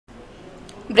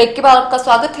Break के बाद आपका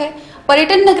स्वागत है।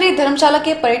 पर्यटन नगरी धर्मशाला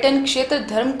के पर्यटन क्षेत्र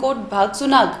धर्मकोट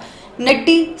भागसुनाग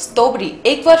नड्डी स्तोबरी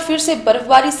एक बार फिर से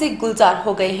बर्फबारी से गुलजार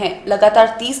हो गए हैं।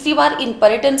 लगातार तीसरी बार इन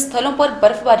पर्यटन स्थलों पर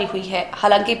बर्फबारी हुई है।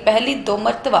 हालांकि पहली 2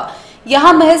 मरतबा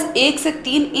यहां महज 1 से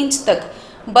 3 इंच तक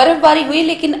बर्फबारी हुई,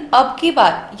 लेकिन अब की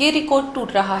बार ये रिकॉर्ड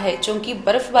टूट रहा है, क्योंकि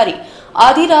बर्फबारी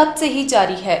आधी रात से ही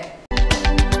जारी है।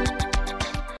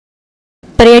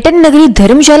 पर्यटन नगरी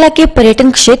धर्मशाला के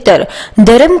पर्यटन क्षेत्र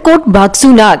धर्मकोट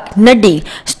भागसुनाग नड्डी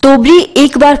स्तोबरी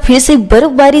एक बार फिर से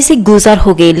बर्फबारी से गुलजार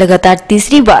हो गए। लगातार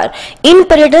तीसरी बार इन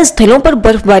पर्यटन स्थलों पर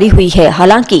बर्फबारी हुई है।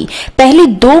 हालांकि पहली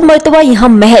 2 मरतबा यहां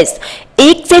महज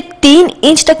 1 से 3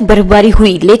 इंच तक बर्फबारी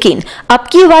हुई, लेकिन अब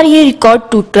की बार ये रिकॉर्ड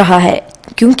टूट रहा है,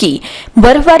 क्योंकि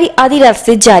बर्फबारी आधी रात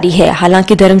से जारी है।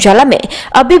 हालांकि धर्मशाला में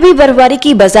अभी भी बर्फबारी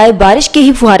की बजाय बारिश के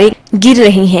ही फुहारे गिर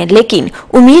रही हैं, लेकिन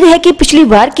उम्मीद है कि पिछली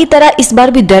बार की तरह इस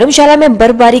बार भी धर्मशाला में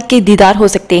बर्फबारी के दीदार हो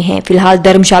सकते हैं। फिलहाल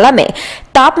धर्मशाला में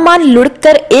तापमान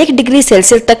लुढ़ककर 1 डिग्री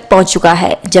सेल्सियस तक पहुंच चुका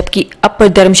है, जबकि अपर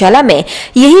धर्मशाला में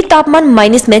यही तापमान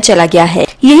माइनस में चला गया है।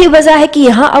 यही वजह है कि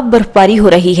यहाँ अब बर्फबारी हो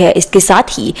रही है। इसके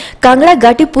साथ ही कांगड़ा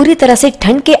घाटी पूरी तरह से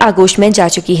ठंड के आगोश में जा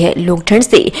चुकी है। लोग ठंड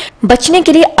से बचने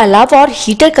के लिए अलाव और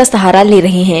हीटर का सहारा ले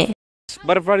रहे हैं।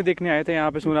 बर्फबारी देखने आए थे,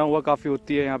 यहाँ पे सुना हुआ काफी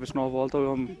होती है यहाँ पे स्नोफॉल,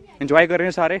 तो हम एंजॉय कर रहे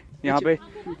हैं सारे। यहाँ पे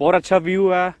बहुत अच्छा व्यू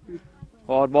है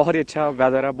और बहुत ही अच्छा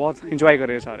वेदर है, बहुत एंजॉय कर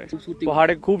रहे हैं सारे।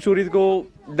 पहाड़ की खूबसूरती को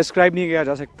डिस्क्राइब नहीं किया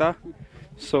जा सकता।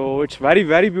 So it's very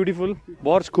very beautiful,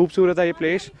 बहुत खूबसूरत है ये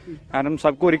प्लेस एंड हम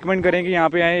सबको रिकमेंड करें कि यहाँ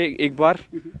पे आए एक बार,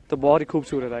 तो बहुत ही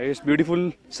खूबसूरत है। इस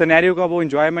ब्यूटीफुल सिनेरियो का वो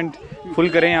एंजॉयमेंट फुल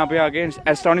करें, यहाँ पे आके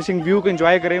एस्टोनिशिंग व्यू को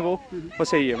एंजॉय करें, वो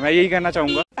सही है। मैं यही कहना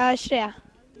चाहूँगा। श्रेया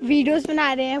वीडियोस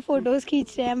बना रहे हैं, फोटोज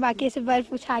खींच रहे हैं, बाकी ऐसे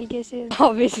बर्फ उछाल के से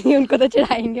ऑब्वियसली उनको तो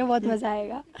चढ़ाएंगे, बहुत मजा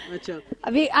आएगा। अच्छा,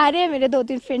 अभी आ रहे हैं मेरे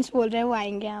 2-3 फ्रेंड्स बोल रहे हैं वो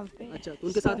आएंगे यहाँ पे। अच्छा, तो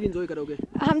उनके साथ भी एंजॉय करोगे?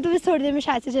 हम तो बस थोड़ी देर में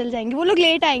शायद से चल जाएंगे, वो लोग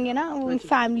लेट आएंगे ना, वो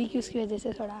फैमिली की उसकी वजह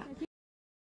से थोड़ा